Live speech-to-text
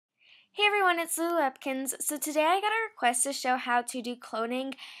Hey everyone, it's LuluWebkinz. So today I got a request to show how to do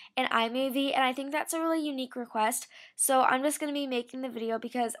cloning in iMovie, and I think that's a really unique request. So I'm just going to be making the video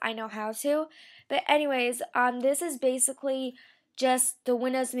because I know how to. But anyways, this is basically just the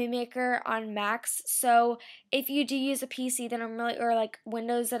Windows Movie Maker on Macs. So if you do use a PC, then or like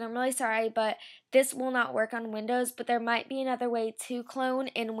Windows, then I'm really sorry, but this will not work on Windows. But there might be another way to clone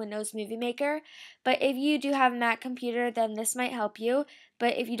in Windows Movie Maker. But if you do have a Mac computer, then this might help you.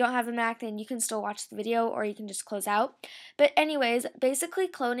 But if you don't have a Mac, then you can still watch the video or you can just close out. But anyways, basically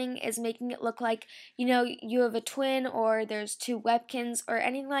cloning is making it look like, you have a twin or there's two Webkins or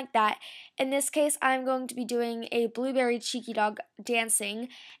anything like that. In this case, I'm going to be doing a blueberry cheeky dog dancing,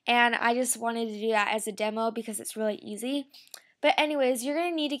 and I just wanted to do that as a demo because it's really easy. But anyways, you're going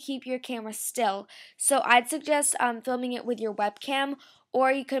to need to keep your camera still. So I'd suggest filming it with your webcam,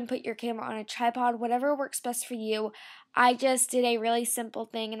 or you can put your camera on a tripod, whatever works best for you. I just did a really simple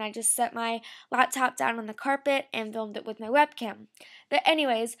thing, and I just set my laptop down on the carpet and filmed it with my webcam. But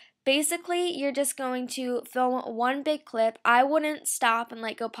anyways, basically you're just going to film one big clip. I wouldn't stop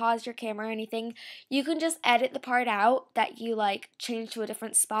and go pause your camera or anything. You can just edit the part out that you change to a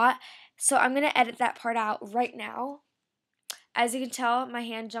different spot. So I'm going to edit that part out right now. As you can tell, my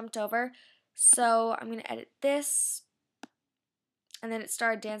hand jumped over. So I'm going to edit this. And then it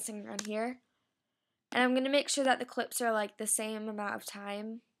started dancing around here. And I'm going to make sure that the clips are the same amount of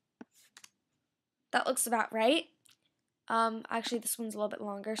time. That looks about right. Actually, this one's a little bit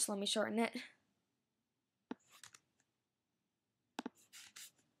longer, so let me shorten it.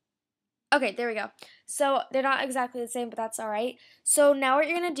 Okay, there we go. So they're not exactly the same, but that's alright. So now what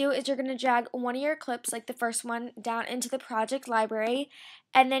you're going to do is you're going to drag one of your clips, like the first one, down into the project library.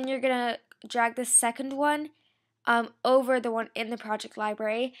 And then you're going to drag the second one over the one in the project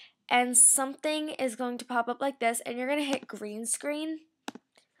library. And something is going to pop up like this, and you're going to hit green screen.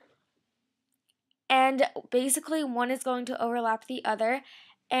 And basically one is going to overlap the other,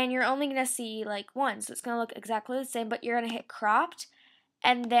 and you're only going to see one. So it's going to look exactly the same, but you're going to hit cropped.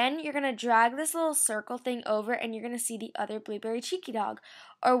 And then you're going to drag this little circle thing over, and you're going to see the other blueberry cheeky dog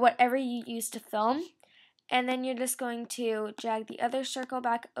or whatever you used to film. And then you're just going to drag the other circle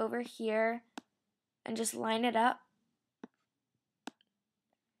back over here and just line it up.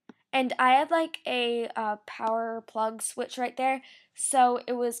 And I had a power plug switch right there, so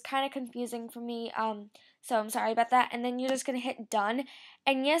it was kind of confusing for me, so I'm sorry about that. And then you're just going to hit done.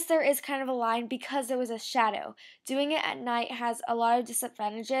 And yes, there is kind of a line because there was a shadow. Doing it at night has a lot of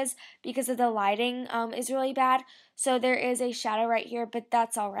disadvantages because of the lighting is really bad. So there is a shadow right here, but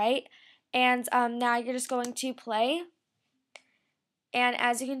that's alright. And now you're just going to play. And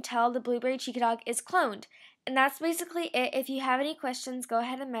as you can tell, the blueberry cheeky dog is cloned. And that's basically it. If you have any questions, go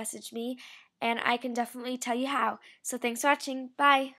ahead and message me, and I can definitely tell you how. So thanks for watching. Bye!